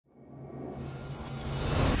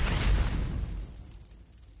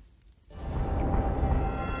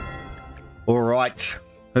All right,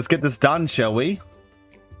 let's get this done, shall we?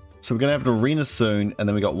 So we're gonna have an arena soon, and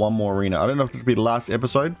then we got one more arena. I don't know if this will be the last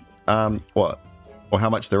episode, or how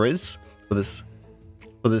much there is for this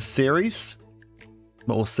series,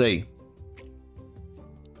 but we'll see.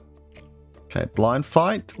 Okay, blind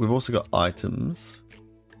fight. We've also got items.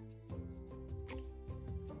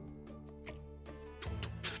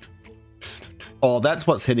 Oh, that's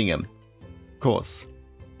what's hitting him. Of course.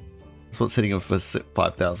 That's what's hitting him for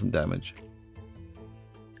 5,000 damage.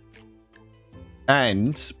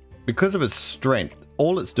 And because of his strength,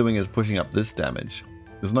 all it's doing is pushing up this damage.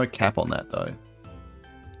 There's no cap on that though.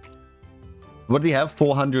 What did he have?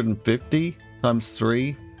 450 times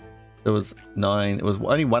 3. There was 9. It was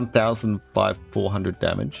only 1,400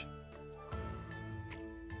 damage.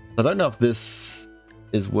 I don't know if this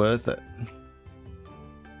is worth it.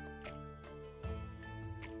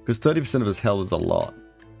 Because 30% of his health is a lot.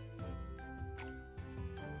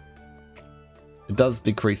 It does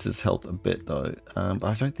decrease his health a bit though. But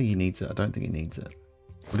I don't think he needs it. I don't think he needs it.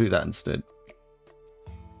 We'll do that instead.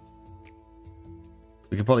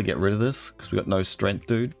 We can probably get rid of this because we got no strength,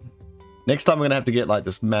 dude. Next time we're going to have to get like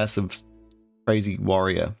this massive, crazy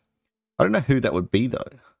warrior. I don't know who that would be though.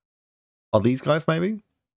 Are these guys maybe?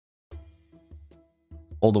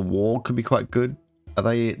 Or the wall could be quite good. Are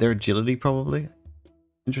they, their agility probably?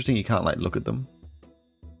 Interesting, you can't like look at them.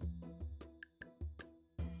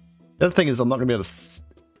 The other thing is I'm not going to be able to,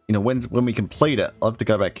 you know, when we complete it, I'll have to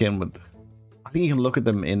go back in with, I think you can look at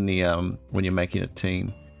them in the, when you're making a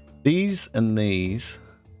team. These and these.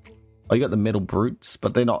 Oh, you got the metal brutes,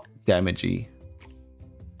 but they're not damagey.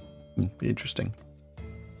 Be interesting.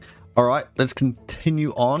 All right, let's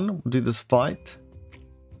continue on. We'll do this fight.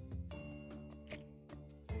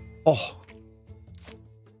 Oh,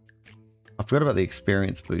 I forgot about the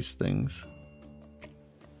experience boost things.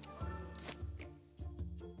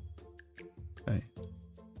 Okay.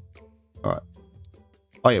 All right.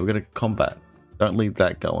 Oh yeah, we're gonna combat. Don't leave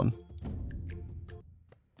that going.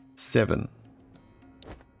 7.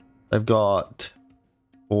 They've got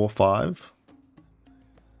 4, 5.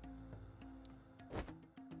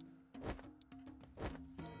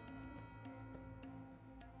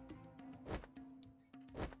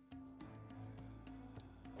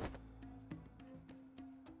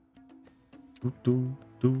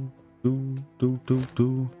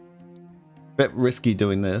 Bit risky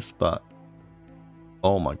doing this, but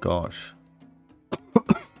oh my gosh.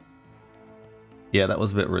 Yeah, that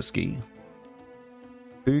was a bit risky.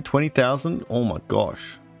 20,000? Oh my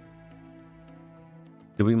gosh.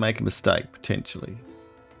 Did we make a mistake potentially?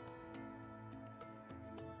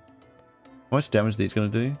 How much damage are these gonna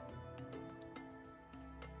do?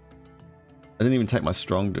 I didn't even take my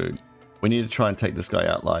strong dude. We need to try and take this guy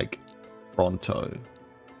out like pronto.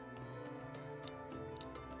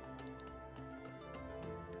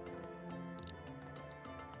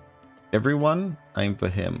 Everyone aim for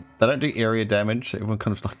him. They don't do area damage, so everyone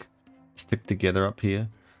kind of like stick together up here.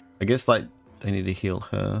 I guess like they need to heal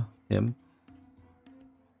him.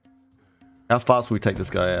 How fast will we take this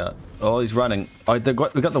guy out? Oh, he's running. Oh, we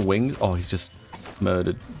got the wings. Oh, he's just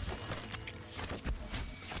murdered.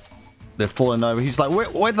 They're falling over. He's like,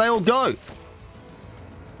 where'd they all go?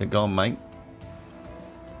 They're gone, mate.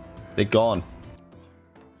 They're gone.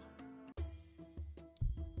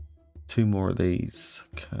 2 more of these.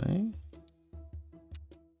 Okay.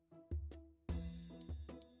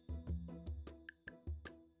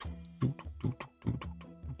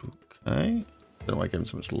 Okay. Don't want to give him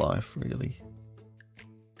so much life, really.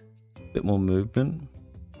 Bit more movement.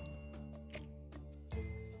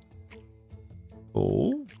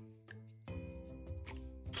 Oh.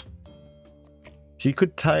 She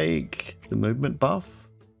could take the movement buff.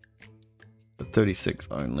 But 36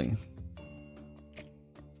 only.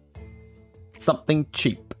 Something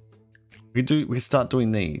cheap. We can start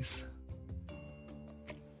doing these.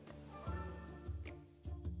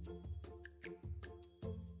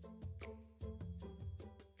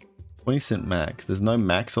 $0.20 max. There's no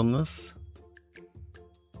max on this.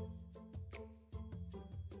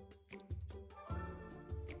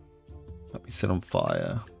 Might be set on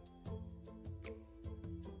fire.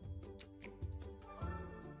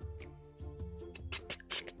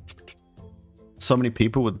 So many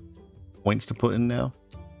people with points to put in now.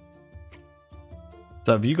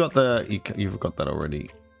 So have you got the... You've got that already.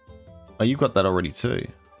 Oh, you've got that already too.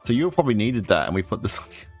 So you probably needed that and we put this on.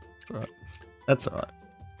 That's alright. That's alright.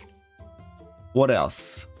 What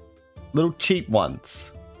else? Little cheap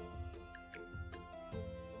ones.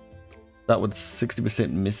 That with 60%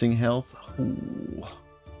 missing health. Ooh.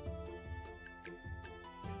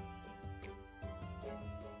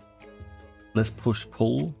 Let's push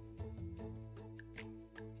pull.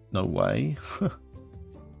 No way.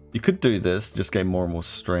 You could do this, just gain more and more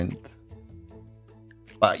strength.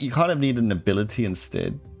 But you kind of need an ability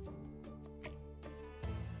instead.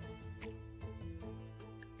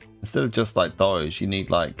 Instead of just like those, you need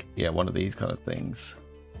like, yeah, one of these kind of things.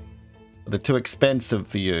 But they're too expensive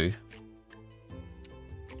for you.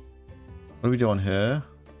 What do we do on her?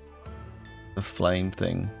 The flame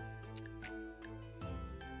thing.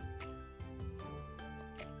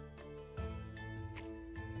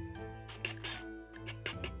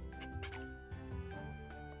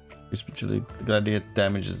 Especially the gladiator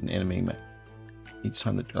damages an enemy each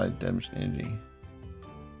time the gladiator damages an enemy.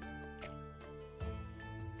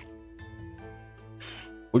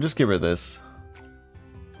 We'll just give her this.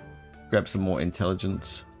 Grab some more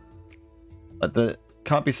intelligence. Like the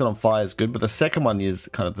can't be set on fire is good, but the second one is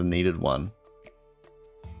kind of the needed one.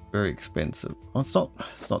 Very expensive. Oh, it's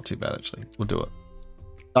not too bad actually. We'll do it.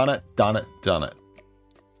 Done it, done it, done it.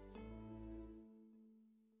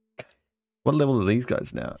 What level are these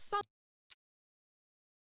guys now?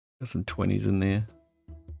 Got some 20s in there.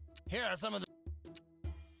 Here are some of the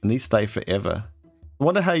and these stay forever. I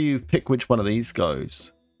wonder how you pick which one of these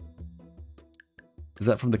goes. Is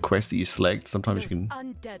that from the quest that you select? Sometimes Those you can.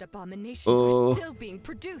 Undead abominations are still being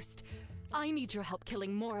produced. I need your help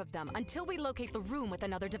killing more of them until we locate the room with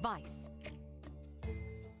another device.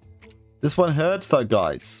 This one hurts though,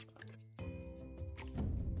 guys.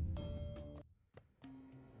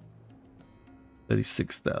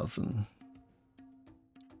 $36,000.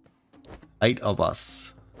 8 of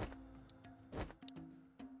us.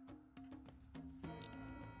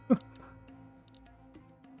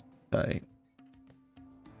 Okay.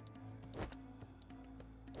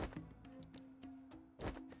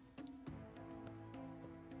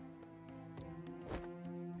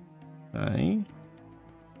 Okay.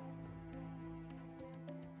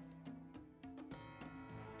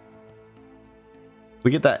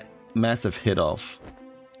 We get that massive hit off.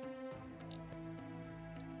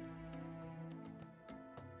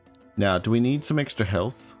 Now, do we need some extra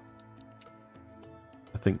health?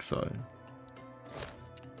 I think so.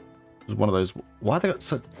 This is one of those. Why they got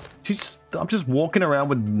so? I'm just walking around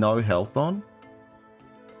with no health on.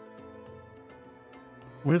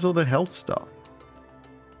 Where's all the health stuff?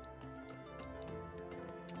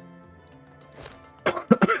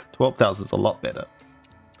 12,000 is a lot better.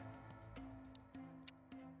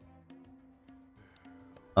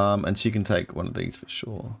 And she can take one of these for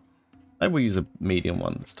sure. Maybe we'll use a medium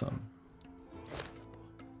one this time.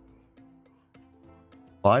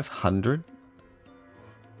 500?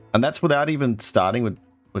 And that's without even starting with...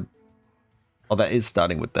 Oh, that is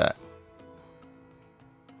starting with that.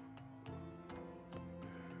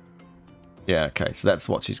 Yeah, okay. So that's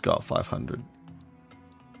what she's got, 500.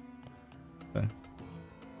 Okay.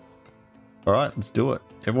 Alright, let's do it.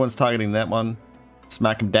 Everyone's targeting that one.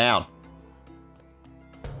 Smack him down.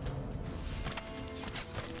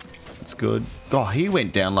 That's good. Oh, he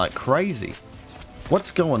went down like crazy.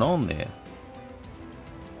 What's going on there?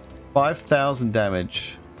 5,000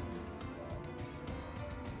 damage.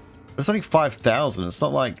 It's only 5,000. It's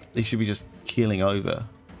not like they should be just keeling over.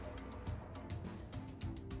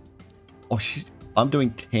 Oh, I'm doing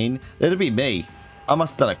 10. That'd be me. I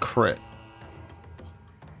must have done a crit.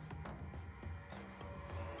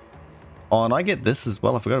 Oh, and I get this as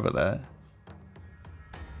well. I forgot about that.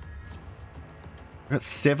 I got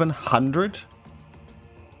 700.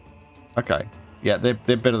 Okay. Yeah, they're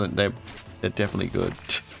better than they're definitely good.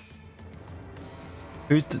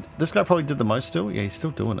 This guy probably did the most still? Yeah, he's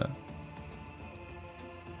still doing it.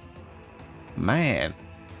 Man.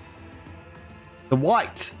 The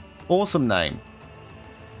White. Awesome name.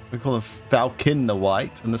 We call him Falcon the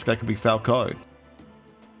White, and this guy could be Falco.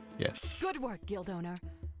 Yes. Good work, guild owner.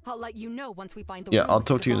 I'll let you know once we find the Yeah, room I'll with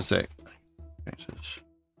talk the to you in a device. sec.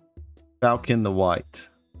 Falcon the White.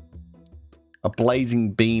 A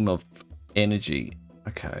blazing beam of energy.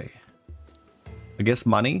 Okay. I guess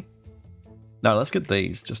money? No, let's get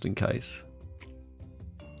these just in case.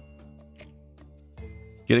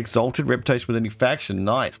 Get exalted reputation with any faction.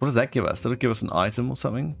 Nice. What does that give us? That'll give us an item or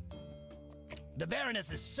something? The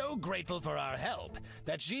Baroness is so grateful for our help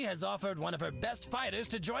that she has offered one of her best fighters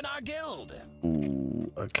to join our guild. Ooh,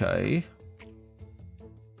 okay.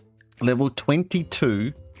 Level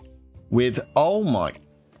 22 with, oh my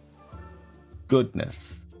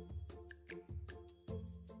goodness.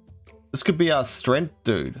 This could be our strength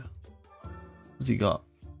dude. What's he got?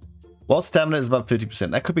 While stamina is above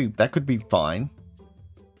 50%, that could be fine.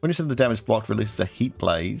 20% of the damage blocked releases a heat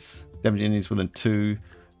blaze. Damage enemies within 2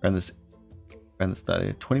 around this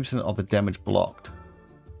area. 20% of the damage blocked.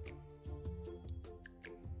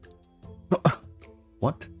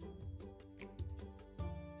 What?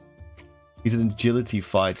 He's an agility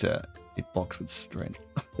fighter. It blocks with strength.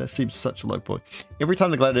 That seems such a low point. Every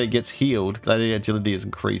time the gladiator gets healed, gladiator agility is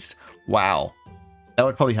increased. Wow. That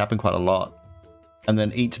would probably happen quite a lot. And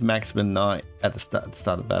then each maximum knight at the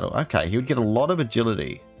start of battle. Okay, he would get a lot of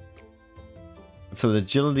agility. So the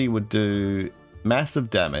agility would do massive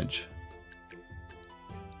damage.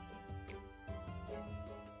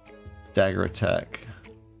 Dagger attack.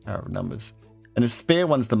 Power of numbers. And his spare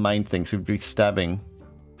one's the main thing, so he'd be stabbing.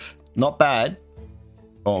 Not bad.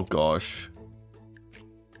 Oh gosh.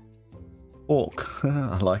 Orc.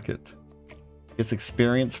 I like it. Gets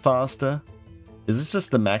experience faster. Is this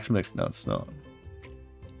just the maximum? No, it's not.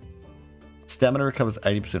 Stamina recovers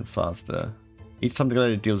 80% faster. Each time the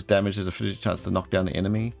gladiator deals damage, there's a 50% chance to knock down the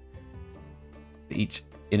enemy. For each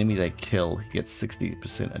enemy they kill, he gets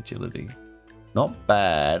 60% agility. Not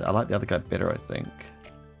bad. I like the other guy better, I think.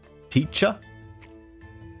 Teacher.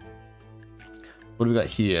 What do we got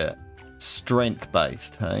here? Strength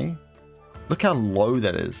based, hey? Look how low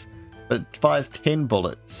that is. But it fires 10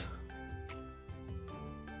 bullets.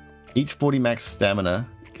 Each 40 max stamina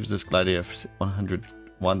gives this gladiator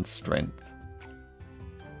 101 strength.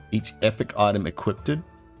 Each epic item equipped. Give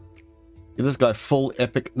this guy full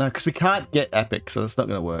epic. No, because we can't get epic, so that's not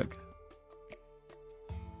going to work.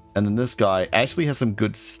 And then this guy actually has some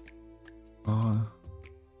good... Oh.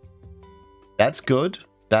 That's good.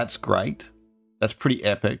 That's great. That's pretty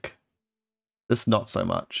epic. This not so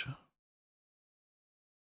much.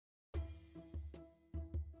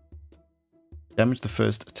 Damage the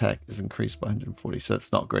first attack is increased by 140, so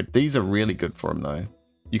that's not great. These are really good for him though.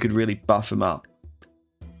 You could really buff him up.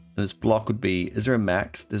 And his block would be... Is there a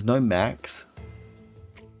max? There's no max.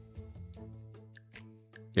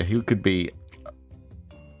 Yeah, he could be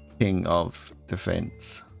king of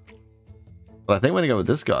defense. But I think we're going to go with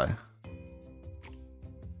this guy.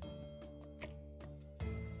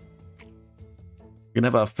 We're going to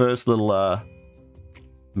have our first little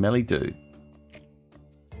melee dude.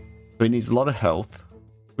 So he needs a lot of health,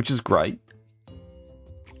 which is great.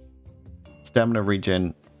 Stamina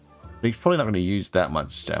regen. He's probably not going to use that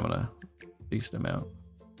much stamina. Decent amount.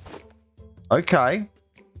 Okay.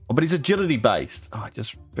 Oh, but he's agility based. Oh, I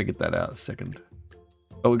just figured that out a second.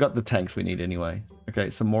 Oh, we got the tanks we need anyway. Okay,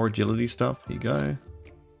 some more agility stuff. Here you go.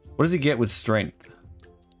 What does he get with strength?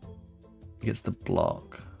 He gets the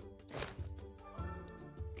block.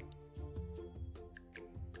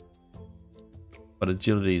 But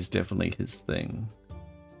agility is definitely his thing.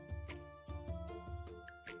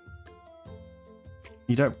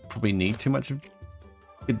 You don't probably need too much of...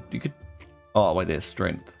 You could... Oh, wait, there's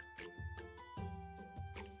strength.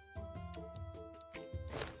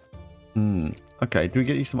 Okay, do we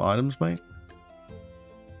get you some items, mate?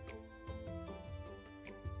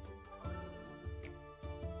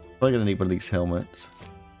 Probably gonna need one of these helmets.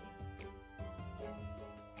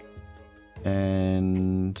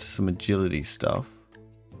 And some agility stuff.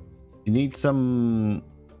 You need some...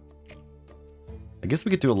 I guess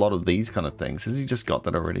we could do a lot of these kind of things. Has he just got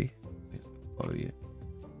that already?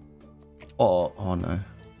 Oh no.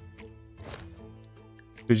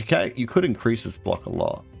 Because you could increase this block a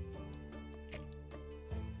lot.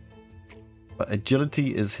 But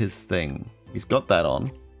agility is his thing. He's got that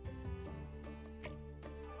on.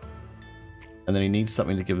 And then he needs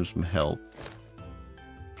something to give him some health.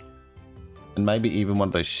 And maybe even one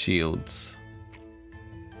of those shields.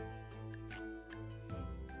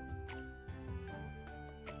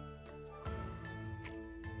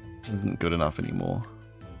 This isn't good enough anymore.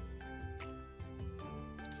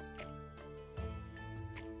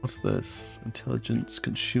 What's this? Intelligence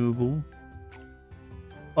consumable.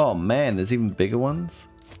 Oh man, there's even bigger ones.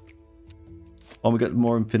 Oh, we got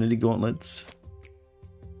more infinity gauntlets.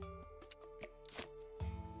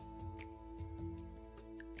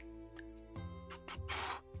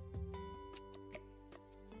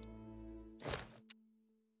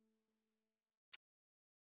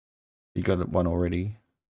 You got one already.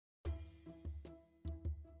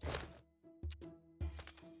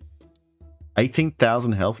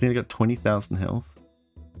 $18,000 health. You only got 20,000 health.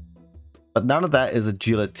 But none of that is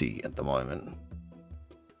agility at the moment.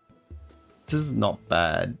 This is not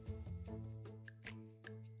bad.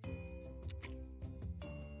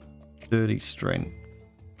 30 strength.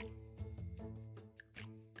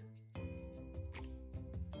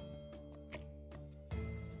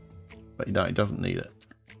 But you know, it doesn't need it.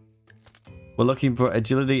 We're looking for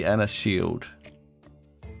agility and a shield.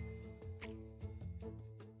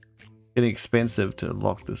 Getting expensive to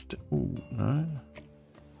lock this. Ooh, no.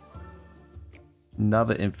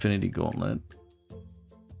 Another infinity gauntlet.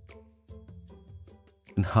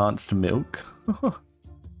 Enhanced milk.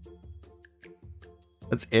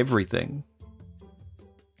 That's everything.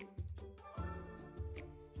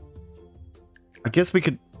 I guess we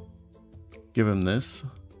could give him this.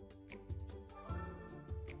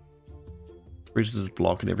 Reaches his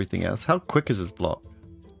block and everything else. How quick is his block?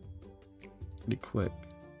 Pretty quick.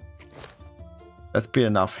 That's be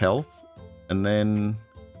enough health. And then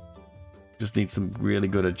just need some really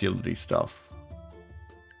good agility stuff.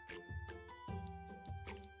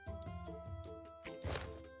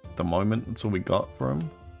 At the moment, that's all we got for him.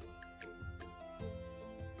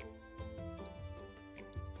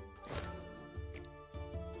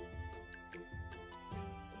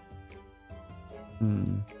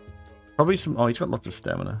 Probably some... Oh, he's got lots of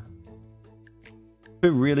stamina.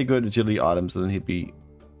 2 really good agility items and then he'd be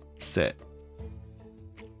set.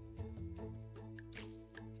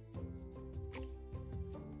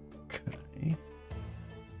 Okay.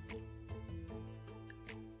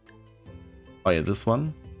 Oh yeah, this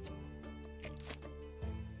one.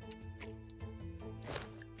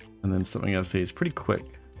 And then something else here is pretty quick.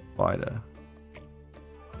 Fighter.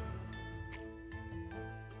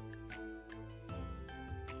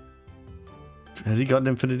 Has he got an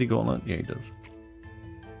Infinity Gauntlet? Yeah, he does.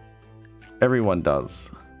 Everyone does.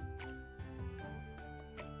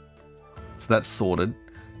 So that's sorted.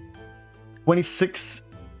 26.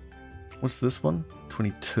 What's this one?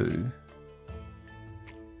 22.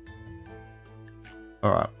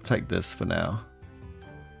 Alright, take this for now.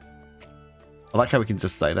 I like how we can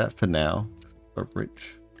just say that for now. So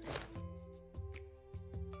rich.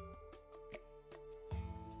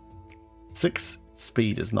 Six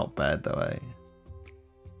speed is not bad though, eh?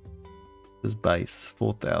 His base,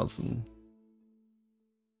 4,000.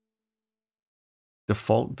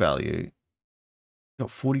 Default value. Got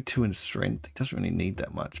 42 in strength. He doesn't really need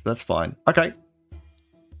that much, but that's fine. Okay.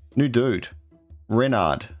 New dude.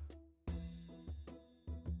 Renard.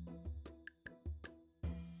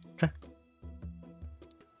 Okay.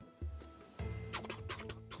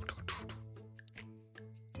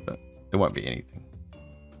 There won't be anything.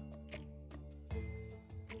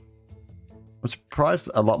 I'm surprised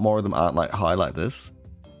a lot more of them aren't like high like this.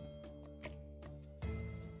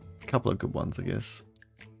 A couple of good ones, I guess.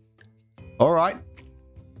 Alright.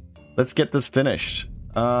 Let's get this finished.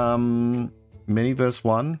 Miniverse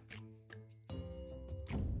 1.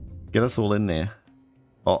 Get us all in there.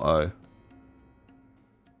 Uh-oh.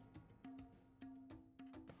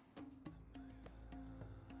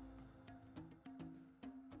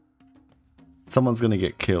 Someone's gonna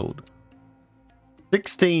get killed.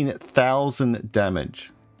 16,000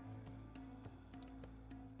 damage.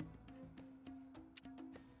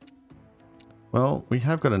 Well, we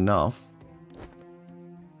have got enough.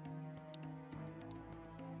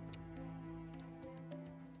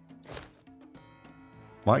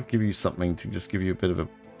 Might give you something to just give you a bit of a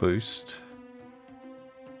boost.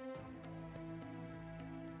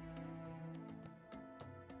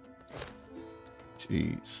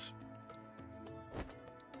 Jeez.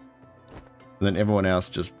 And then everyone else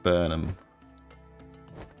just burn them.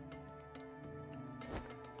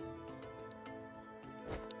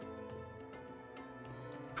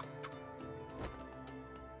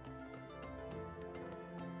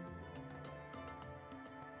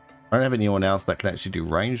 I don't have anyone else that can actually do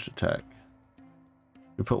ranged attack.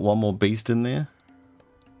 We put one more beast in there.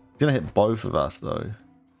 It's gonna hit both of us though.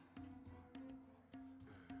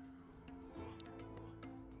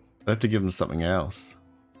 I have to give him something else.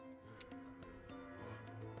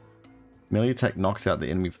 Melee attack knocks out the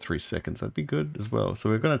enemy for 3 seconds. That'd be good as well. So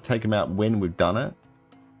we're going to take him out when we've done it.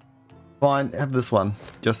 Fine, have this one.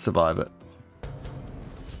 Just survive it.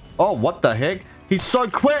 Oh, what the heck? He's so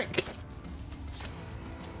quick!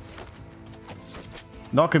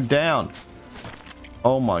 Knock him down.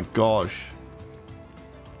 Oh my gosh.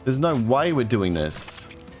 There's no way we're doing this.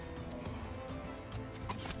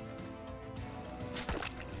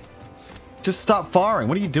 Just start firing.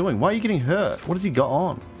 What are you doing? Why are you getting hurt? What has he got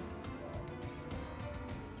on?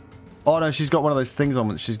 Oh no, she's got one of those things on,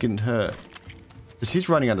 but she's getting hurt. She's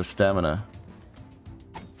running out of stamina.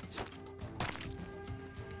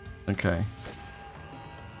 Okay.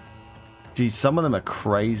 Geez, some of them are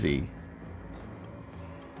crazy.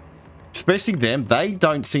 Especially them, they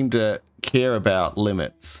don't seem to care about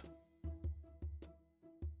limits.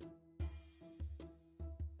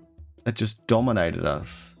 That just dominated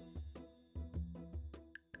us.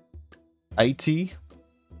 80?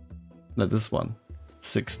 No, this one.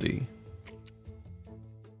 60.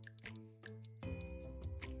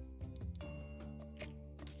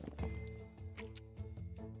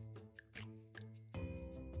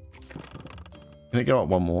 Can it go up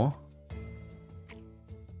one more?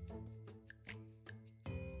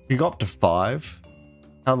 You go up to 5.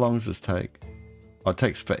 How long does this take? Oh, it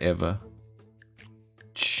takes forever.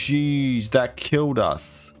 jeez, that killed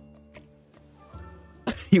us.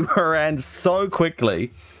 He ran so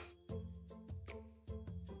quickly.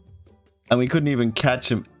 And we couldn't even catch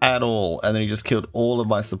him at all. And then he just killed all of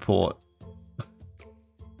my support.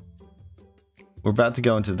 We're about to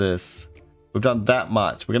go into this. We've done that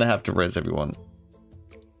much. We're going to have to res everyone.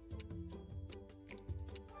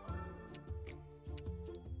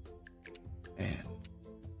 Man.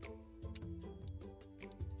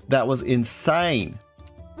 That was insane.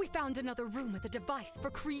 We found another room with a device for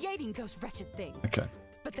creating those wretched things. Okay.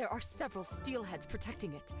 But there are several steelheads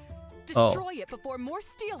protecting it. Destroy it before more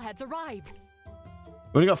steelheads arrive.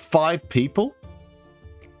 We only got 5 people?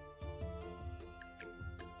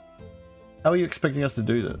 How are you expecting us to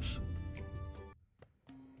do this?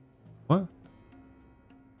 What?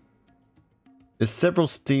 There's several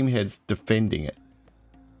steamheads defending it.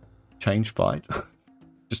 Change fight?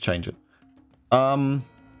 Just change it.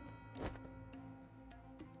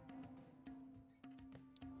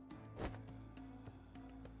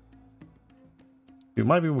 We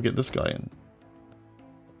might be able to get this guy in.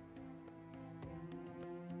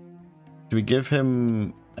 Do we give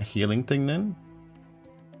him a healing thing then?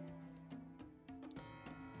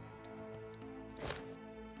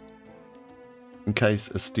 In case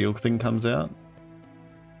a steel thing comes out?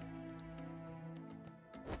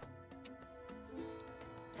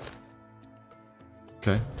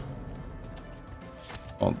 Okay.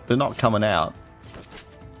 Well, they're not coming out.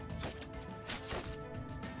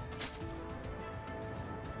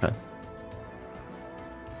 Okay.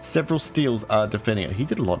 Several steels are defending it. He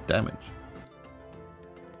did a lot of damage.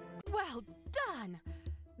 Well done!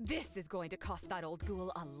 This is going to cost that old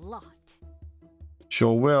ghoul a lot.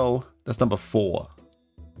 Sure will. That's number 4.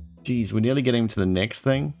 Jeez, we're nearly getting to the next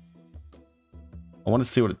thing. I want to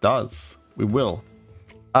see what it does. We will.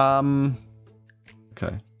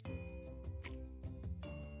 Okay.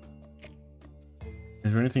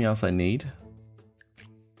 Is there anything else I need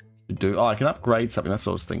to do? Oh, I can upgrade something. That's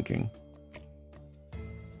what I was thinking.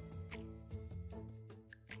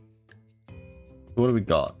 What do we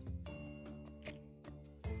got?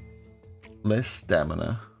 Less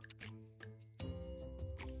stamina.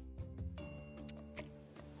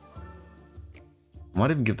 Might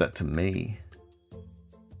even give that to me.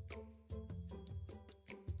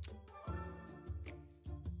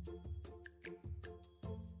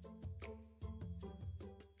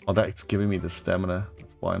 Oh, that's giving me the stamina.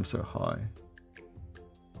 That's why I'm so high.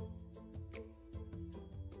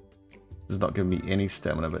 It's not giving me any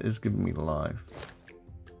stamina, but it's giving me life.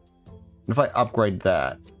 And if I upgrade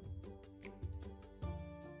that...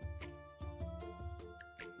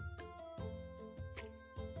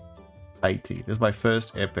 $80. This is my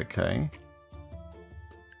first epic, okay?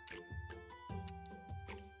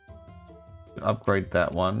 Upgrade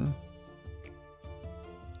that one.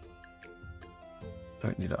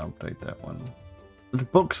 Don't need to update that one. The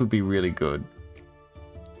books would be really good.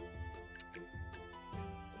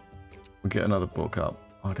 We'll get another book up.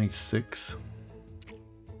 Oh, I need 6.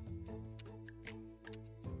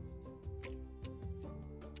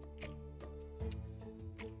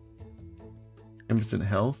 %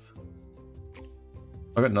 health.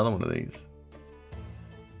 I got another one of these.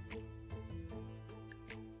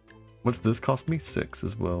 What's this cost me? 6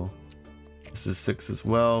 as well. This is 6 as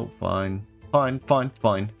well. Fine. Fine, fine,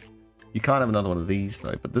 fine. You can't have another one of these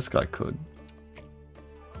though, but this guy could.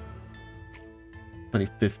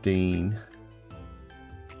 2015.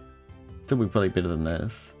 Still be probably better than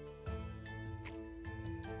this.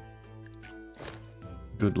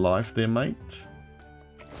 Good life there, mate.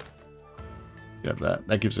 You have that.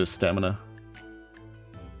 That gives us stamina.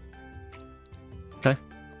 Okay.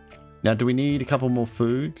 Now, do we need a couple more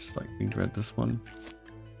foods? Like, we can grab this one.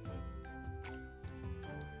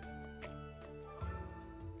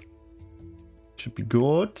 Should be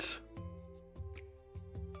good.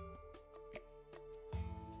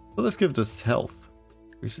 Well, let's give this health.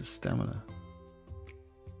 Increases stamina.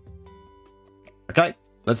 Okay,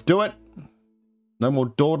 let's do it. No more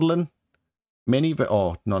dawdling. Many,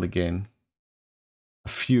 oh, not again. A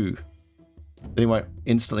few. Anyway,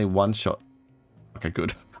 instantly one shot. Okay,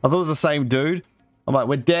 good. I thought it was the same dude. I'm like,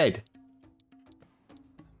 we're dead.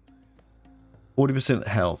 40%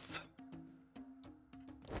 health.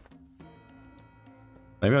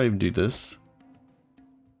 Maybe I'll even do this.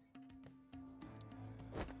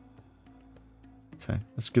 Okay,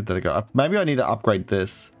 let's give that a go. Maybe I need to upgrade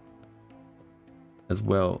this as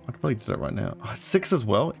well. I can probably do that right now. Oh, 6 as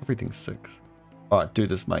well? Everything's 6. Alright, do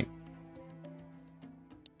this, mate.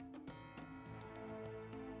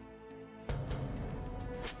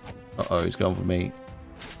 Uh-oh, he's going for me.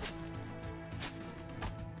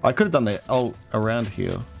 I could have done that. Oh, around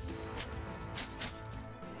here.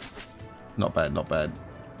 Not bad, not bad.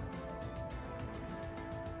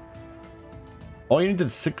 Oh, you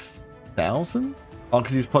needed 6,000? Oh,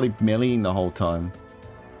 because he's probably meleeing the whole time.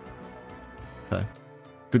 Okay.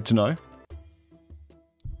 Good to know.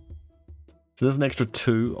 So there's an extra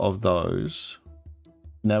 2 of those.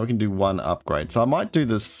 Now we can do 1 upgrade. So I might do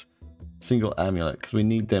this single amulet because we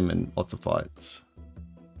need them in lots of fights.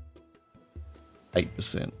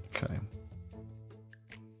 8%. Okay.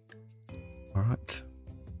 All right.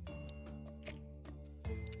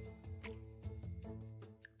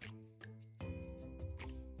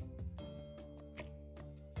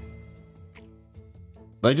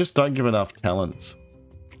 They just don't give enough talents.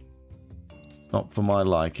 Not for my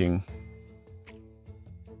liking.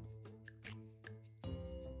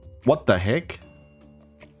 What the heck?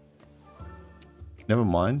 Never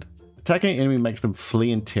mind. Attacking an enemy makes them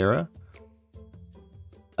flee in terror.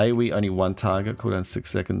 AoE only 1 target, cooldown 6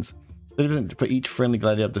 seconds. 30% for each friendly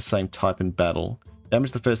gladiator of the same type in battle.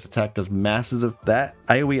 Damage the first attack does masses of that.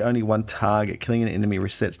 AoE only 1 target. Killing an enemy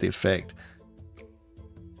resets the effect.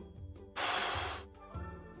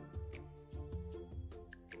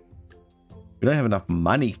 We don't have enough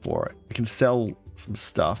money for it. We can sell some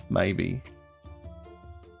stuff, maybe.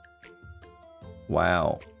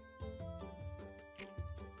 Wow.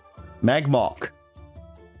 Magmok.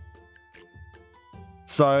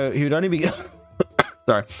 So he would only be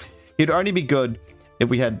sorry. He'd only be good if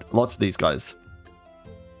we had lots of these guys.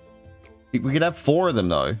 We could have 4 of them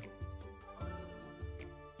though.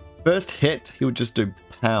 First hit, he would just do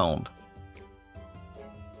pound.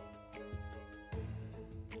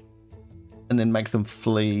 And then makes them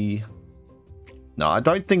flee. No, I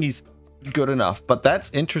don't think he's good enough, but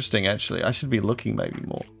that's interesting actually. I should be looking maybe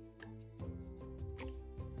more.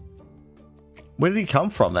 Where did he come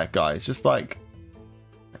from, that guy? It's just like...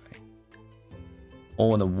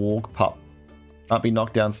 all in a walk pup. Can't be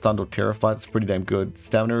knocked down, stunned, or terrified. It's pretty damn good.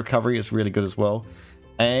 Stamina recovery is really good as well.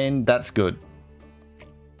 And that's good.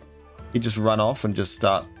 You just run off and just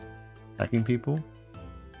start attacking people.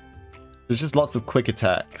 There's just lots of quick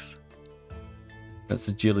attacks. That's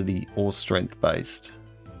agility or strength based.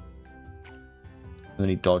 And then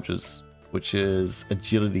he dodges, which is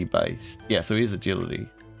agility based. Yeah, so he is agility.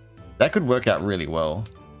 That could work out really well.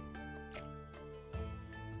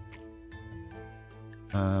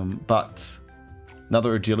 But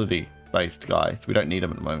another agility based guy, so we don't need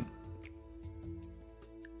him at the moment.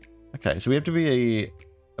 Okay, so we have to be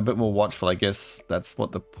a bit more watchful, I guess that's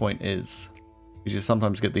what the point is. Because you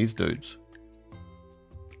sometimes get these dudes.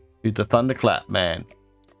 Dude, the thunderclap, man.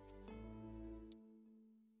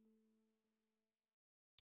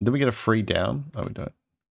 Did we get a free down? No, we don't.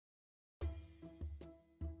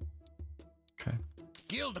 Okay.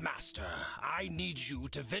 Guildmaster, I need you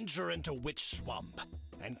to venture into Witch Swamp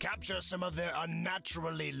and capture some of their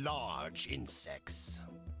unnaturally large insects.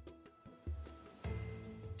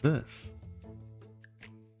 This.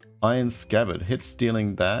 Iron Scabbard. Hit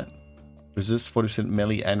stealing that. Resist 40%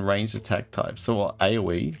 melee and ranged attack type. So what?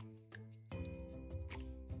 AoE?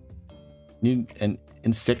 Need an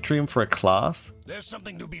Insectrium for a class? There's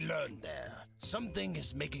something to be learned there. Something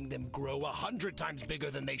is making them grow 100 times bigger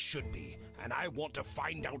than they should be, and I want to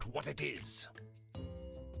find out what it is.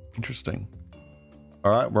 Interesting.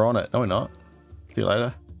 Alright, we're on it. No, we're not. See you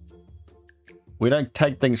later. We don't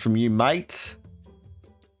take things from you, mate.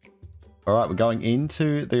 Alright, we're going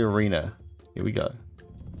into the arena. Here we go.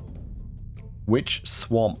 Witch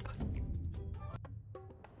Swamp.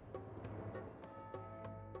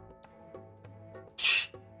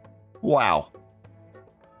 Wow.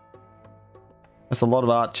 That's a lot of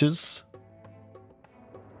archers.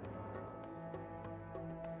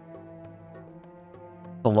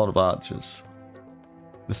 A lot of archers.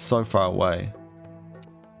 They're so far away.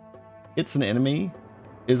 It's an enemy.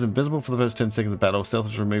 Is invisible for the first 10 seconds of battle. Stealth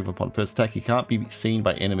is removed upon first attack. He can't be seen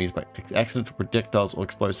by enemies, but accidental projectiles or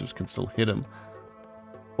explosives can still hit him.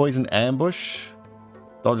 Poison ambush.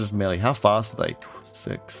 Dodges melee. How fast are they?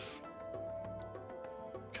 6.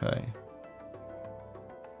 Okay.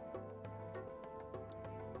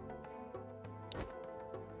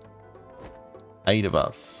 Eight of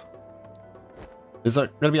us. There's going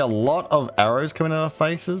to be a lot of arrows coming out of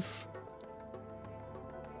faces.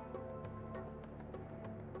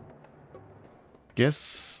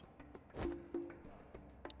 Guess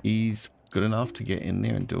he's good enough to get in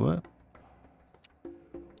there and do it.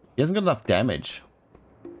 He hasn't got enough damage.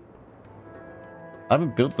 I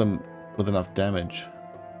haven't built them with enough damage.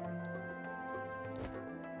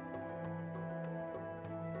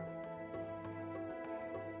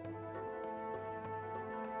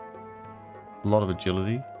 A lot of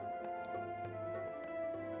agility.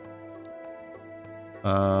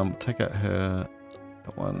 Take out her,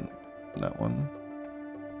 that one, and that one.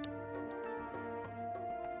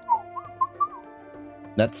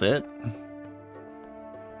 That's it.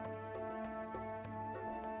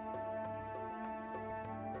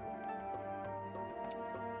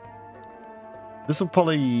 This will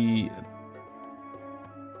probably...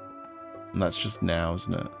 And that's just now,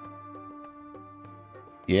 isn't it?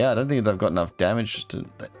 Yeah, I don't think they've got enough damage to...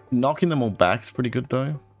 Knocking them all back is pretty good,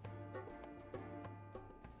 though.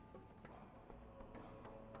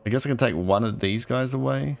 I guess I can take one of these guys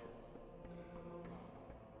away.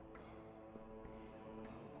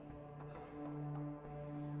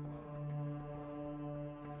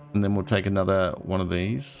 And then we'll take another one of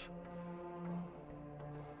these.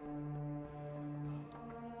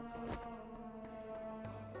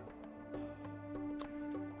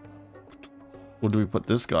 Or do we put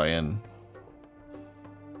this guy in?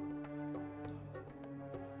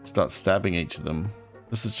 Start stabbing each of them.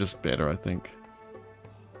 This is just better, I think.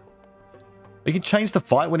 You can change the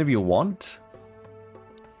fight whenever you want.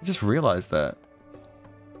 I just realized that.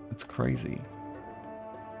 It's crazy.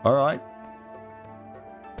 Alright.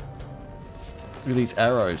 Look at these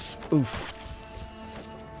arrows. Oof.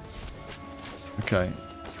 Okay.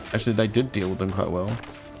 Actually, they did deal with them quite well.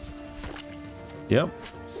 Yep.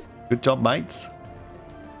 Good job, mates.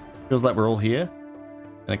 Feels like we're all here.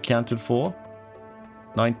 And accounted for.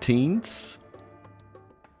 19s.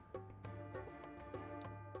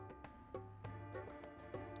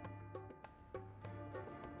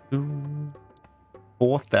 Ooh.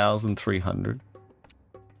 4,300.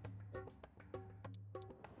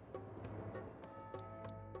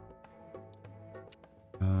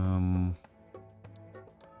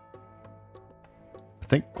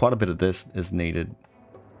 I think quite a bit of this is needed.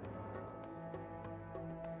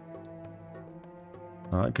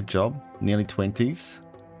 Alright, good job. Nearly 20s.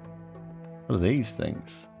 What are these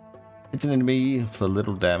things? It's an enemy for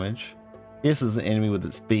little damage. Yes, is an enemy with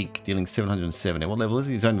its beak, dealing 770. What level is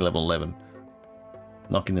he? He's only level 11.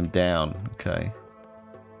 Knocking them down. Okay.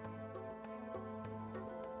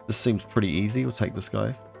 This seems pretty easy. We'll take this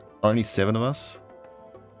guy. Only 7 of us.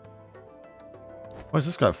 Why is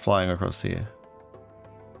this guy flying across here?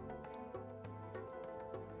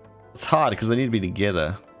 It's hard because they need to be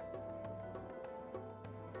together.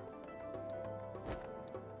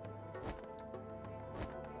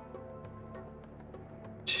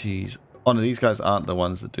 Jeez. Oh no, these guys aren't the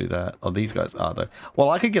ones that do that. Oh, these guys are though. Well,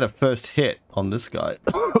 I could get a first hit on this guy.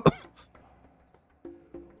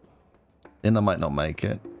 Then I might not make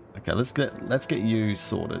it. Okay, let's get you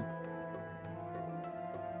sorted.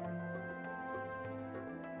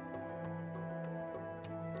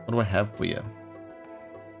 What do I have for you?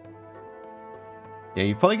 Yeah,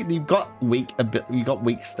 you've got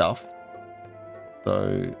weak stuff.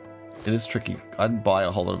 So it is tricky. I'd buy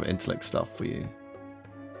a whole lot of intellect stuff for you.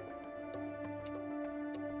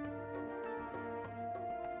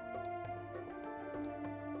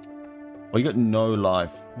 Well, you got no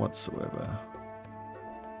life whatsoever.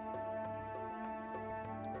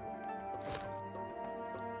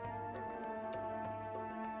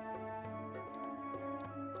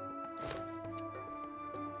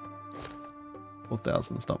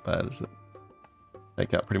 $4,000 is not bad, is it?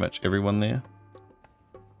 Take out pretty much everyone there.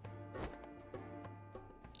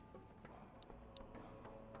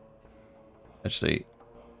 Actually,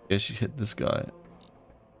 I guess you hit this guy.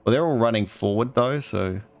 Well, they're all running forward though,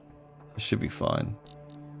 so it should be fine.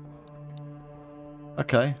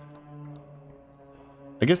 Okay.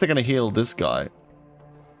 I guess they're going to heal this guy.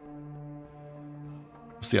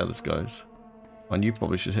 We'll see how this goes. And you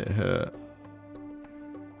probably should hit her.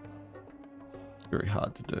 Very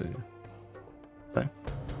hard to do. Okay.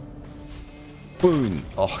 Boom.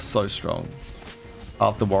 Oh, so strong.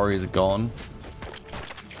 Half the warriors are gone.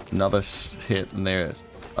 Another hit and they're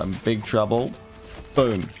in big trouble.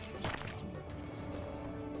 Boom.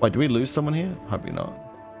 Wait, do we lose someone here? Hope you're not.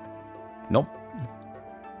 Nope.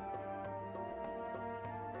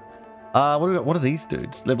 What are these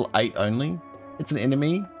dudes? Level 8 only? It's an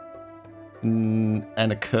enemy. And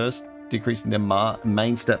a curse, decreasing their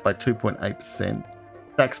main stat by 2.8%.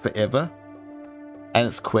 Attacks forever. And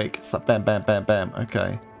it's quick. It's like bam, bam, bam, bam.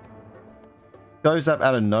 Okay. Goes up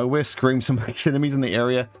out of nowhere, screams and makes enemies in the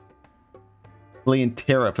area flee in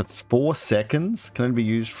terror for 4 seconds. Can only be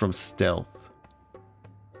used from stealth.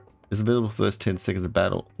 Is available for the first 10 seconds of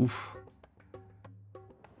battle. Oof.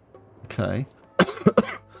 Okay.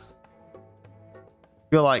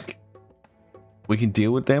 Feel like we can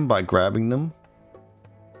deal with them by grabbing them.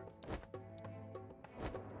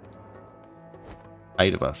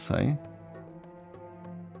 8 of us, hey?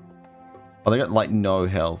 Oh, they got like no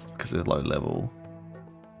health because they're low level.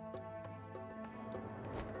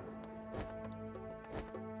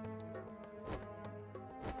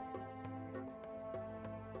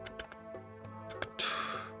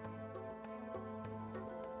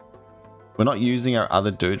 We're not using our other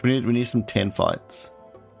dudes. We need some 10 fights.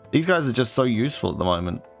 These guys are just so useful at the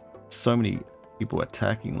moment. So many people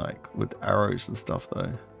attacking like with arrows and stuff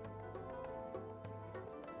though.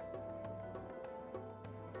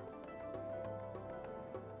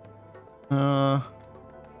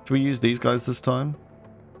 Should we use these guys this time?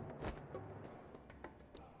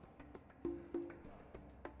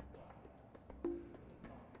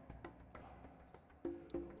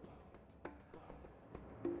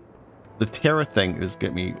 The terror thing is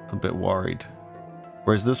get me a bit worried.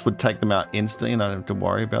 Whereas this would take them out instantly and I don't have to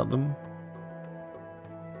worry about them.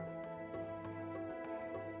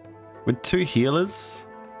 With 2 healers,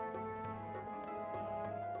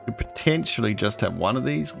 we potentially just have one of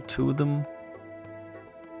these or 2 of them.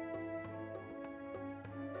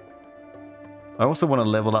 I also want to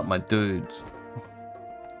level up my dudes.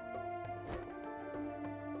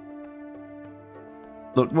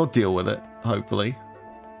 Look, we'll deal with it, hopefully.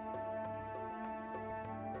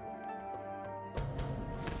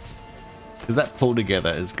 Because that pull together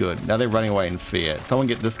is good. Now they're running away in fear. Someone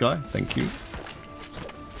get this guy. Thank you.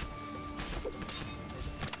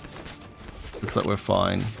 Looks like we're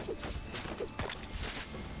fine.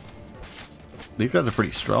 These guys are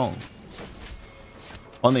pretty strong.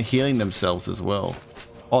 Oh, they're healing themselves as well.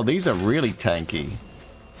 Oh, these are really tanky.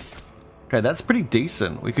 Okay, that's pretty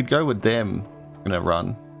decent. We could go with them in a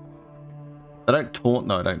run. They don't taunt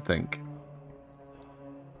though, I don't think.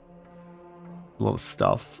 A lot of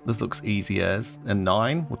stuff. This looks easy as. And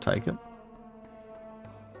 9, we'll take it.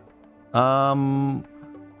 I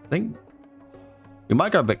think we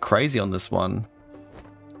might go a bit crazy on this one.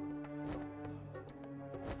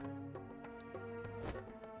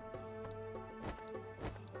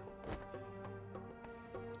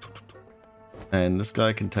 And this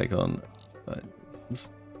guy can take on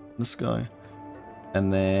this guy.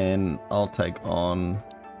 And then I'll take on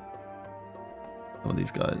some of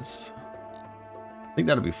these guys. I think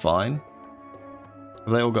that'll be fine.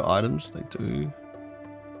 Have they all got items? They do.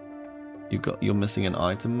 You're missing an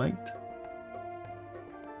item, mate.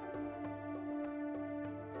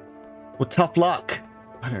 Well, tough luck.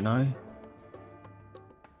 I don't know.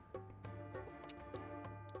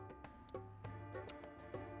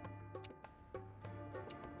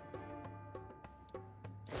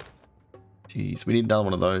 Jeez, we need another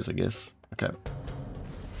one of those, I guess. Okay.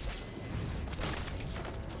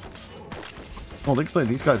 Oh, looks like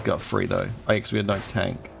these guys got free though. Oh, because we had no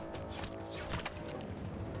tank.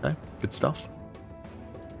 Okay, good stuff.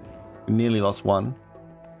 We nearly lost one.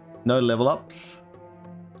 No level ups.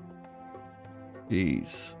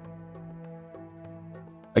 Jeez.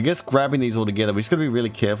 I guess grabbing these all together, we just gotta be really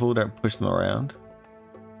careful, don't push them around.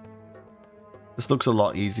 This looks a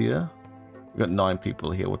lot easier. We've got 9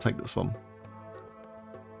 people here, we'll take this one.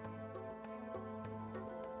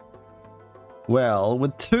 Well,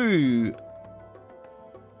 with 2...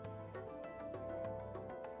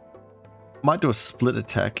 Might do a split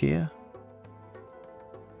attack here.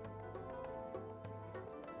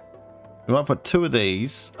 We might put 2 of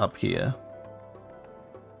these up here.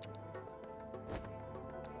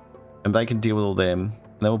 And they can deal with all them.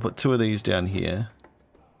 And then we'll put 2 of these down here.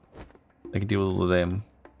 They can deal with all of them.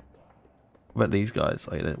 What about these guys?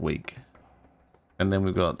 Oh yeah, they're weak. And then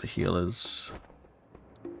we've got the healers.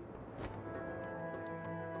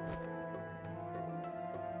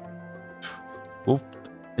 Well,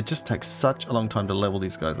 it just takes such a long time to level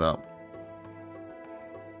these guys up.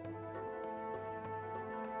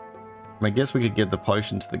 I guess we could give the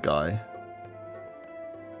potion to the guy.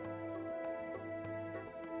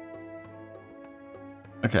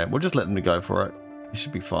 Okay, we'll just let them go for it. He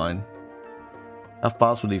should be fine. How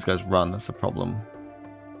fast will these guys run? That's the problem.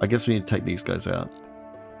 I guess we need to take these guys out.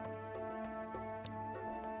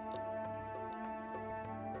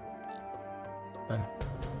 Okay.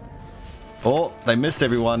 Oh, they missed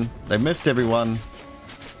everyone. They missed everyone.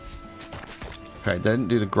 Okay, they didn't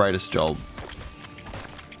do the greatest job.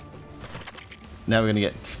 Now we're going to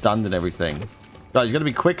get stunned and everything. Guys, you got to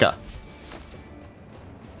be quicker.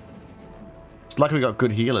 It's lucky we got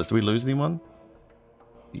good healers. Did we lose anyone?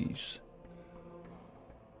 Jeez.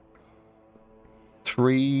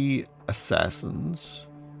 3 assassins.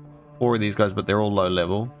 4 of these guys, but they're all low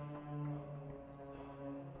level.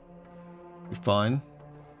 We're fine.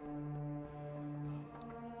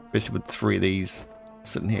 Basically with 3 of these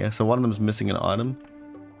sitting here. So one of them is missing an item.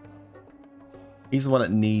 He's the one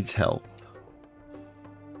that needs help.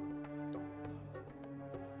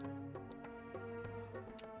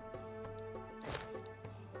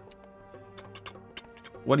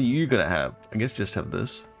 What are you gonna have? I guess just have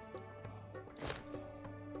this.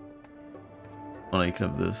 Oh no, you can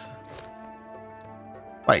have this.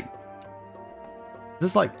 Wait.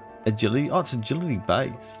 This is like agility. Oh, it's agility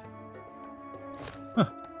based. Huh.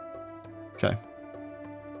 Okay.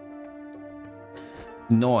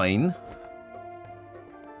 9.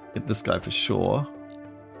 Get this guy for sure.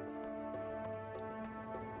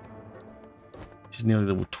 She's nearly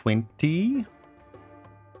level 20.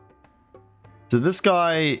 So this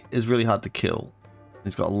guy is really hard to kill.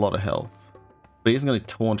 He's got a lot of health. But he isn't going to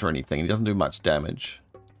taunt or anything. He doesn't do much damage.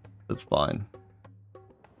 That's fine.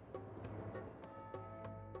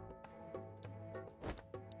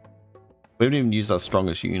 We haven't even used our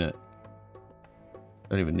strongest unit.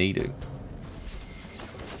 Don't even need to.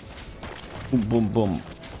 Boom, boom, boom.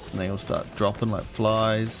 And they all start dropping like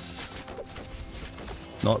flies.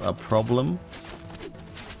 Not a problem.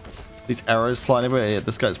 These arrows flying everywhere. Yeah,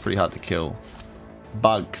 this guy's pretty hard to kill.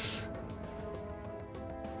 Bugs.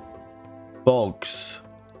 Bogs.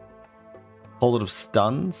 Whole lot of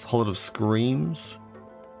stuns. Whole lot of screams.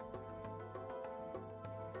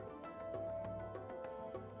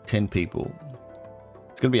 10 people.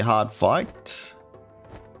 It's gonna be a hard fight.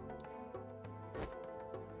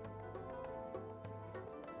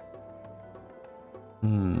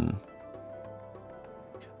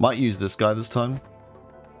 Might use this guy this time.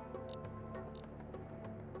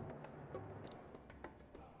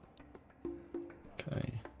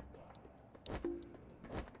 Okay.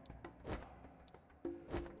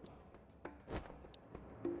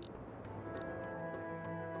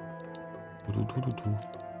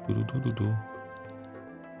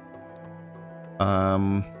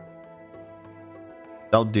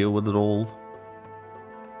 They'll deal with it all.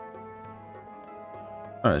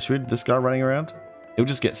 Alright, should we this guy running around? He'll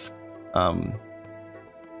just get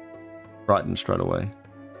frightened straight away.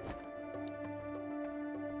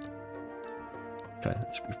 Okay,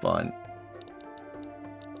 that should be fine.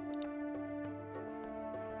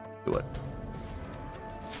 Do it.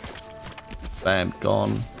 Bam,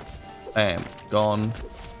 gone. Bam, gone.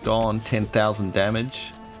 Gone. 10,000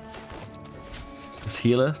 damage. This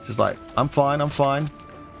healer, just like, I'm fine, I'm fine.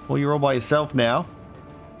 Well, you're all by yourself now.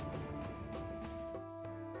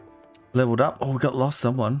 Leveled up. Oh, we got lost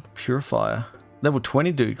someone. Purifier. Level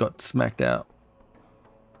 20 dude got smacked out.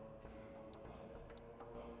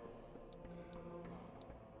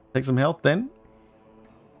 Take some health then.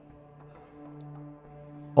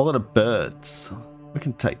 A lot of birds. We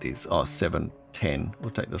can take these. Oh, 7, 10.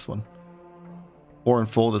 We'll take this one. 4 and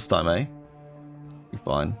 4 this time, eh? Be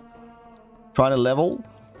fine. Trying to level.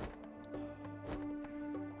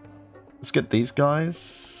 Let's get these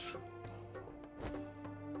guys.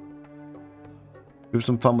 Have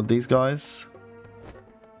some fun with these guys.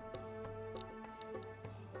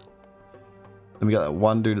 Then we got that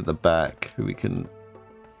one dude at the back who we can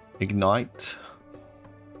ignite.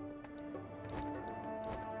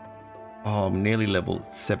 Oh, I'm nearly level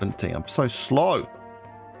 17. I'm so slow.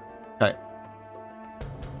 Okay.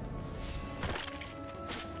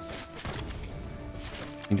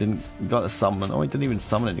 He got a summon. Oh, he didn't even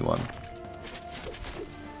summon anyone.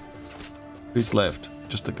 Who's left?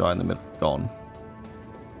 Just the guy in the middle. Gone.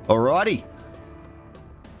 Alrighty.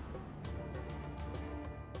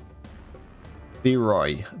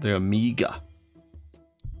 Theroy, the Omega.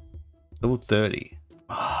 Level 30.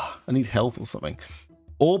 I need health or something.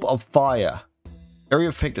 Orb of Fire. Area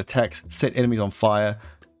effect attacks set enemies on fire,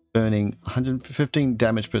 burning 115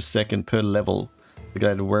 damage per second per level. The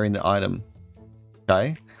guy wearing the item.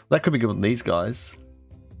 Okay. That could be good with these guys.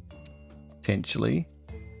 Potentially.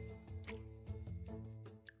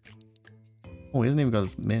 Oh, he hasn't even got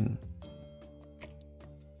his men.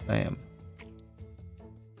 Damn.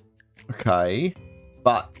 Okay.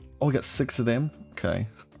 But, oh, we got 6 of them. Okay.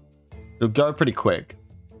 It'll go pretty quick.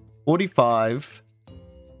 45.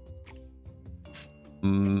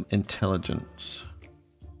 Intelligence.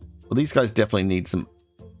 Well, these guys definitely need some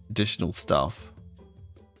additional stuff.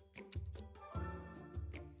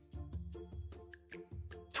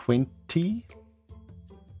 20.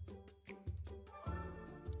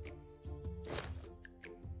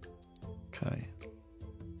 Okay.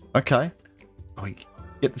 Okay. Oh, we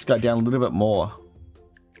get this guy down a little bit more.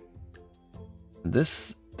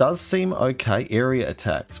 This does seem okay. Area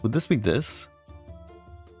attacks. Would this be this?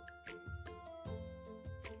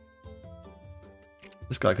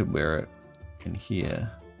 This guy could wear it in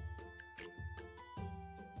here.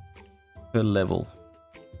 Per level.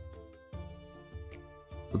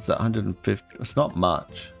 What's that? 150? It's not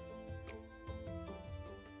much.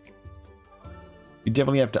 You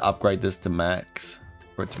definitely have to upgrade this to max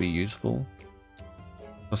for it to be useful.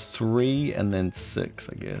 +3 and then 6,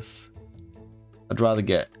 I guess. I'd rather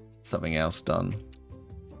get something else done.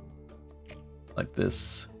 Like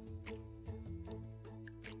this.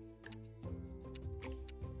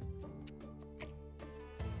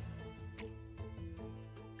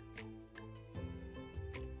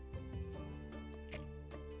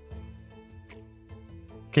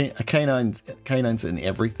 Okay, canines in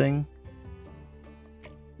everything.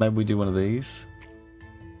 Maybe we do one of these.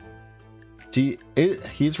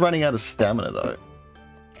 He's running out of stamina though.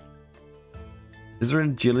 Is there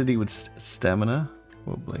an agility with stamina?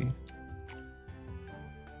 Probably.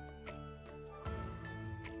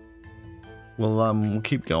 Well, we'll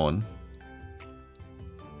keep going.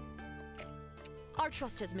 Our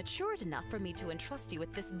trust has matured enough for me to entrust you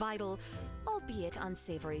with this vital, albeit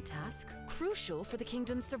unsavory task, crucial for the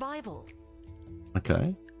kingdom's survival.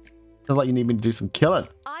 Okay. Sounds like you need me to do some killing.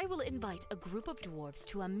 I will invite a group of dwarves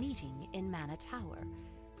to a meeting in Mana Tower.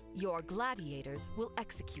 Your gladiators will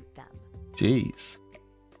execute them. Jeez.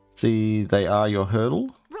 See, they are your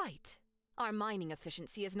hurdle? Right. Our mining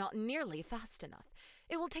efficiency is not nearly fast enough.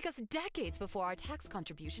 It will take us decades before our tax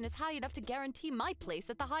contribution is high enough to guarantee my place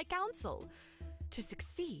at the High Council. To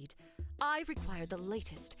succeed, I require the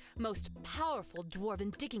latest, most powerful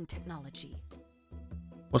dwarven digging technology.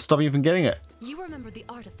 What's stopping you from getting it? You remember the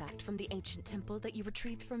artifact from the ancient temple that you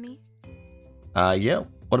retrieved for me? Yeah.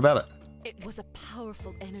 What about it? It was a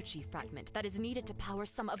powerful energy fragment that is needed to power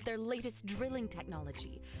some of their latest drilling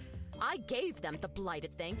technology. I gave them the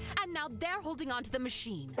blighted thing, and now they're holding on to the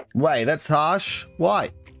machine. Wait, that's harsh.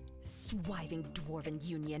 Why? Swiving dwarven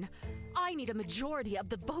union. I need a majority of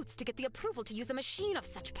the votes to get the approval to use a machine of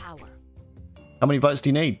such power. How many votes do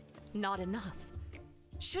you need? Not enough.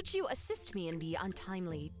 Should you assist me in the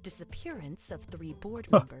untimely disappearance of 3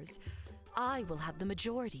 board members, I will have the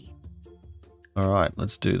majority. Alright,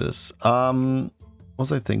 let's do this. What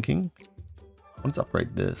was I thinking? Let's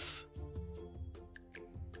upgrade this.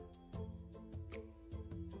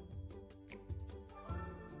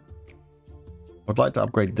 I'd like to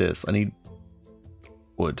upgrade this. I need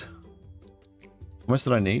wood. How much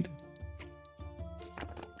did I need?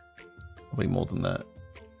 Probably more than that.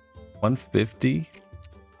 150?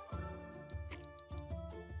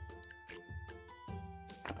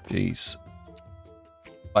 Jeez.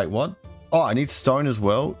 Wait, what? Oh, I need stone as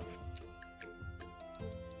well.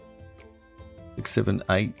 6, 7,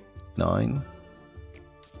 8, 9.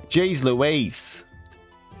 Jeez Louise.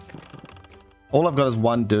 All I've got is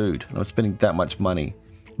one dude, and I'm spending that much money.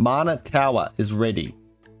 Mana Tower is ready.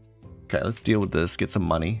 Okay, let's deal with this. Get some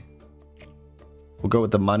money. We'll go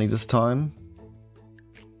with the money this time.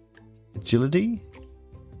 Agility?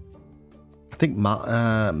 I think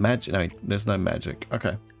magic. No, there's no magic.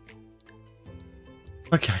 Okay.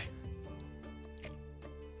 Okay.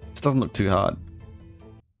 This doesn't look too hard.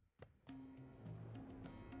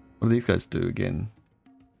 What do these guys do again?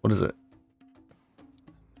 What is it?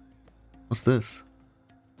 What's this?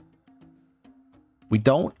 We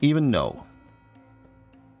don't even know.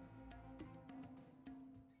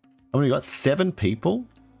 How many got? 7 people?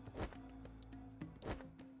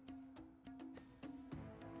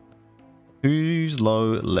 Who's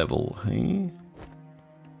low level? Hey?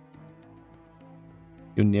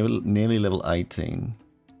 You're nearly level 18.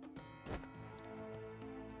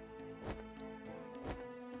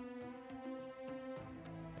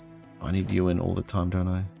 I need you in all the time, don't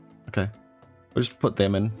I? Okay. We'll just put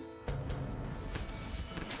them in.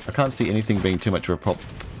 I can't see anything being too much of a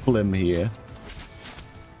problem here.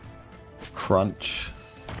 Crunch.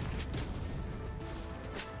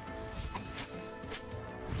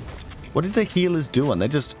 What did the healers do on? They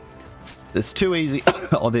just... It's too easy.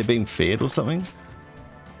 Or they're being fed or something?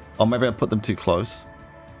 Or maybe I put them too close.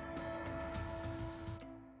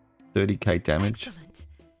 30k damage. Excellent.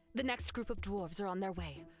 The next group of dwarves are on their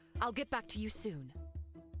way. I'll get back to you soon.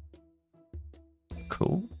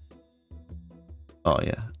 Cool. Oh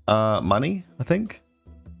yeah. Money, I think.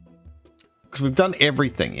 Because we've done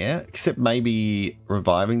everything, yeah? Except maybe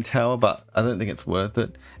reviving tower, but I don't think it's worth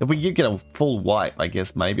it. If we get a full wipe, I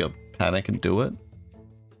guess maybe I'll panic and do it.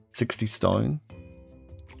 60 stone.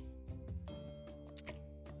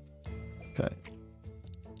 Okay.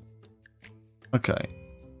 Okay.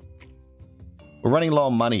 We're running low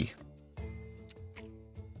on money.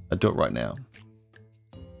 I'll do it right now.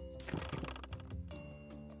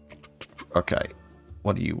 Okay.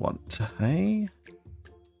 What do you want? Hey?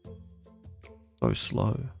 So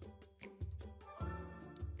slow.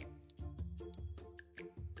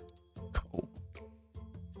 Cool.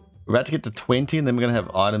 We're about to get to 20 and then we're going to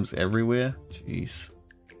have items everywhere. Jeez.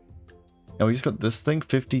 Now we just got this thing.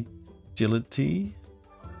 50 agility.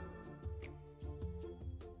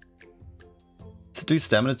 do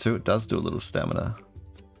stamina too? It does do a little stamina.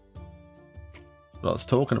 What I was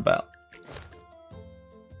talking about.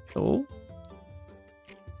 Cool.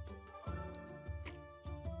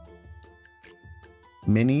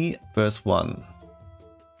 Mini verse 1.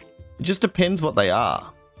 It just depends what they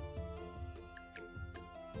are.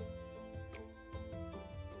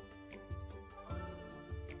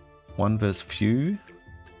 One versus few.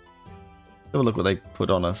 Have a look what they put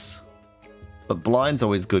on us. But blind's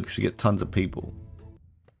always good because you get tons of people.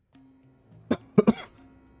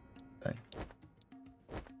 Okay.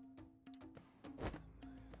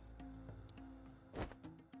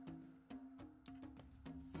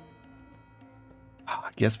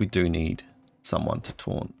 I guess we do need someone to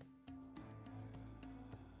taunt.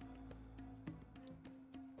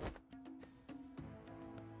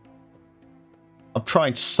 I'm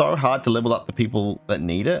trying so hard to level up the people that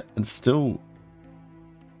need it, and still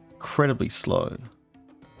incredibly slow.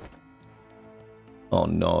 Oh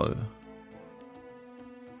no.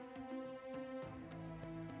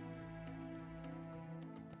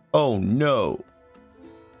 Oh no.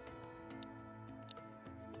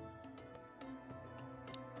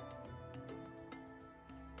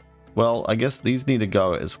 Well, I guess these need to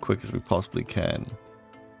go as quick as we possibly can.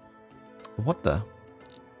 What the?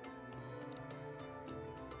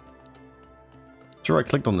 Sure, I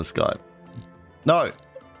clicked on this guy. No!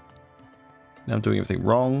 Now I'm doing everything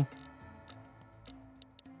wrong.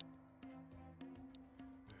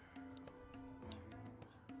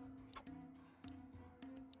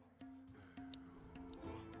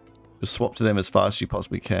 Just swap to them as fast as you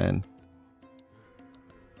possibly can.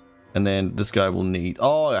 And then this guy will need...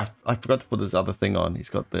 Oh, I forgot to put this other thing on.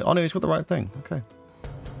 He's got the... Oh no, he's got the right thing. Okay.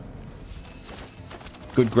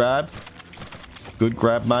 Good grab. Good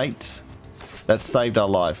grab, mate. That saved our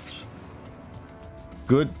life.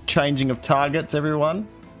 Good changing of targets, everyone.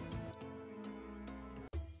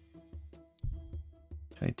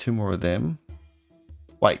 Okay, 2 more of them.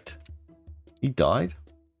 Wait. He died?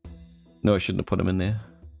 No, I shouldn't have put him in there.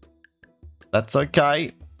 That's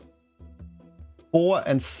okay. 4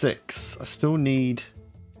 and 6. I still need...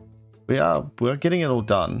 We're getting it all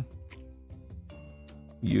done.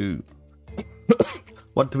 You.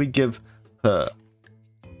 What do we give her?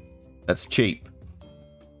 That's cheap.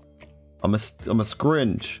 I'm a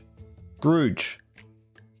Scrooge.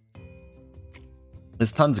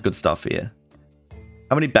 There's tons of good stuff here.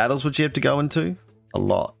 How many battles would you have to go into? A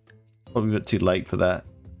lot. Probably a bit too late for that.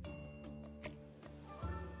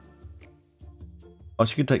 Oh,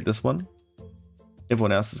 she could take this one.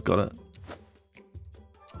 Everyone else has got it.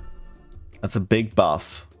 That's a big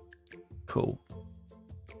buff. Cool.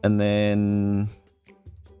 And then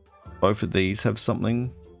both of these have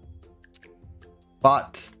something.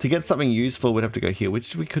 But to get something useful, we'd have to go here,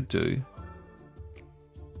 which we could do.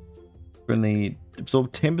 Friendly,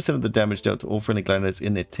 absorb 10% of the damage dealt to all friendly gladiators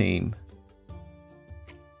in their team.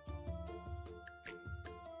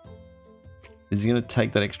 Is he going to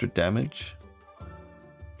take that extra damage?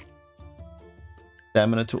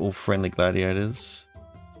 Stamina to all friendly gladiators.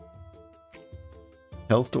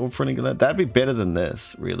 Health to all friendly gladiators. That'd be better than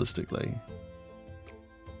this, realistically.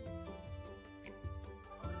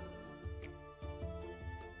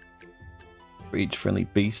 For each friendly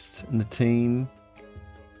beast in the team.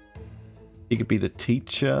 He could be the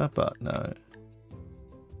teacher, but no.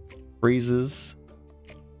 Freezes.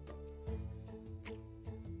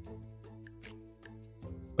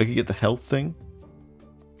 We could get the health thing.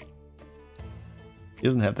 He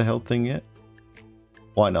doesn't have the health thing yet.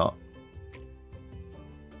 Why not?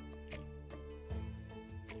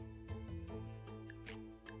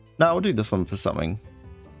 No, we'll do this one for something.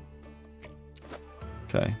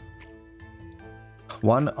 Okay.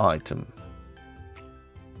 1 item.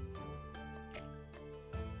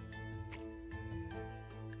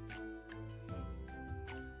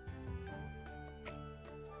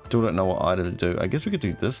 Still don't know what item to do. I guess we could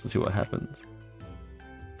do this and see what happens.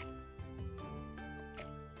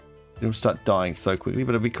 It'll start dying so quickly,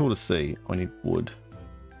 but it'd be cool to see. I need wood.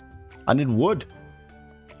 I need wood!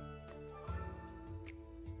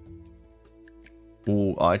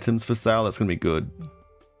 All items for sale. That's going to be good.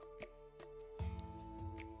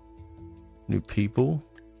 New people.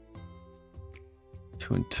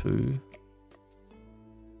 2 and 2.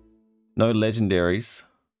 No legendaries.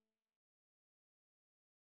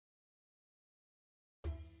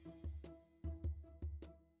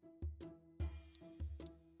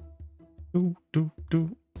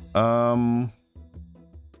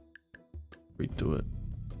 Redo it.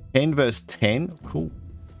 10 versus 10. Cool.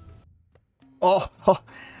 Oh,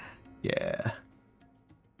 yeah.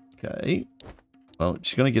 Okay. Well,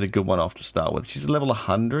 she's going to get a good one off to start with. She's level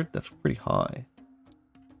 100. That's pretty high.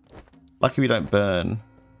 Lucky we don't burn.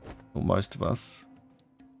 Well, most of us.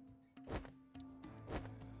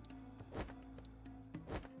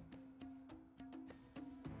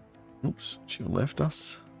 Oops, she left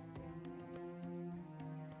us.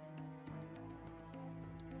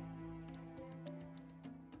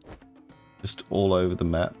 Just all over the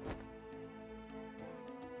map.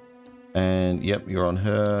 And yep, you're on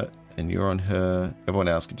her, and you're on her. Everyone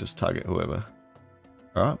else can just target whoever.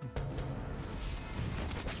 Alright.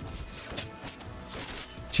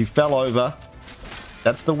 She fell over.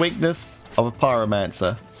 That's the weakness of a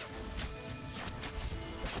pyromancer.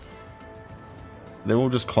 They're all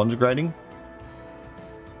just conjugating.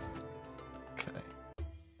 Okay.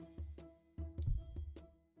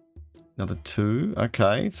 Another 2.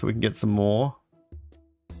 Okay, so we can get some more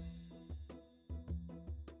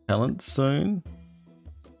talent soon.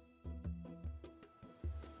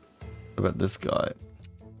 What about this guy?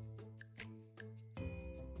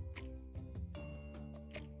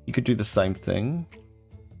 You could do the same thing.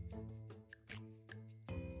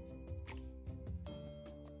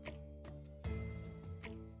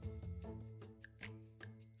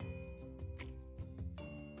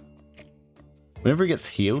 Whenever he gets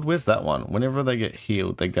healed, where's that one? Whenever they get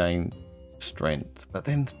healed, they gain strength. But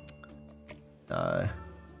then, no.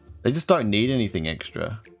 They just don't need anything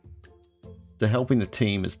extra. The helping the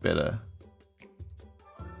team is better.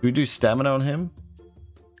 Do we do stamina on him?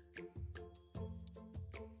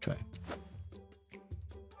 Okay.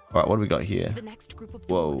 Alright, what do we got here? The next group of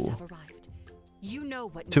Whoa. have arrived. You know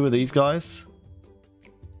what 2 of these guys?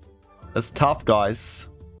 That's tough, guys.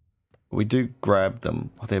 We do grab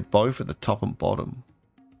them. Oh, they're both at the top and bottom.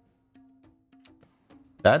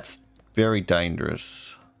 That's very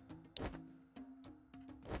dangerous.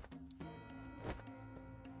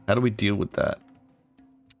 How do we deal with that?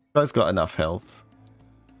 You guys got enough health.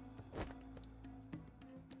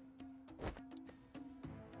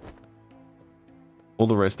 All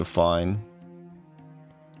the rest are fine.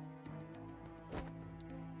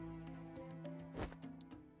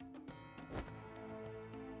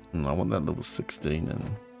 I want that level 16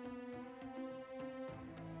 in.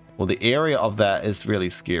 Well, the area of that is really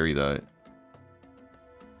scary though.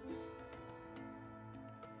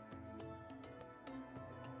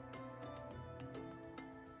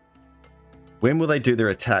 When will they do their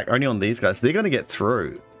attack? Only on these guys. They're going to get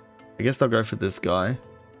through. I guess they'll go for this guy.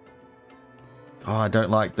 Oh, I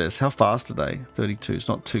don't like this. How fast are they? 32. It's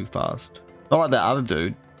not too fast. Not like that other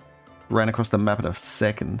dude. Ran across the map in a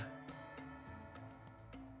second.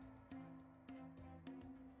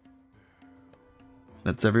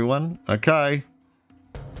 That's everyone? Okay.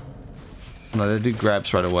 No, they do grab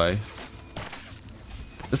straight away.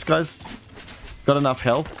 This guy's got enough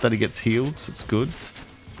health that he gets healed, so it's good.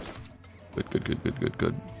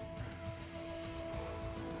 Good.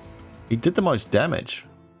 He did the most damage.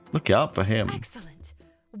 Look out for him. Excellent.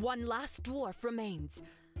 One last dwarf remains.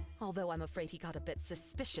 Although I'm afraid he got a bit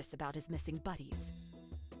suspicious about his missing buddies.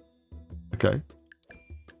 Okay.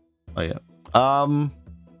 Oh yeah. I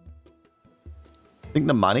think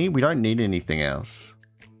the money, we don't need anything else.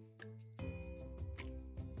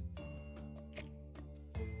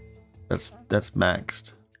 That's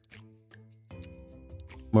maxed.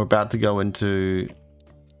 We're about to go into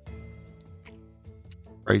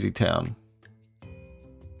Crazy Town.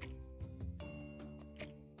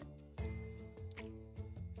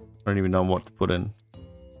 I don't even know what to put in.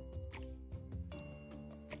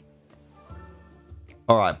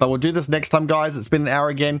 Alright, but we'll do this next time, guys. It's been an hour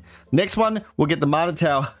again. Next one, we'll get the Martyr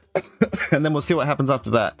Tower. And then we'll see what happens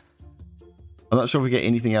after that. I'm not sure if we get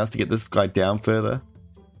anything else to get this guy down further.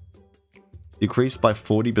 Decreased by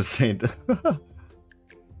 40%.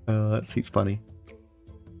 That seems funny.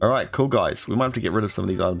 Alright, cool, guys. We might have to get rid of some of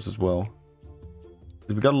these items as well.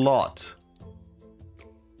 We've got a lot.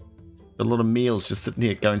 Got a lot of meals just sitting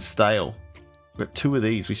here going stale. We've got 2 of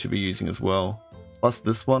these we should be using as well. Plus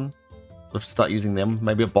this one. Let's start using them.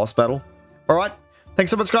 Maybe a boss battle. Alright.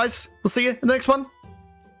 Thanks so much, guys. We'll see you in the next one.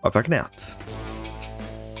 WhiteFalcon out.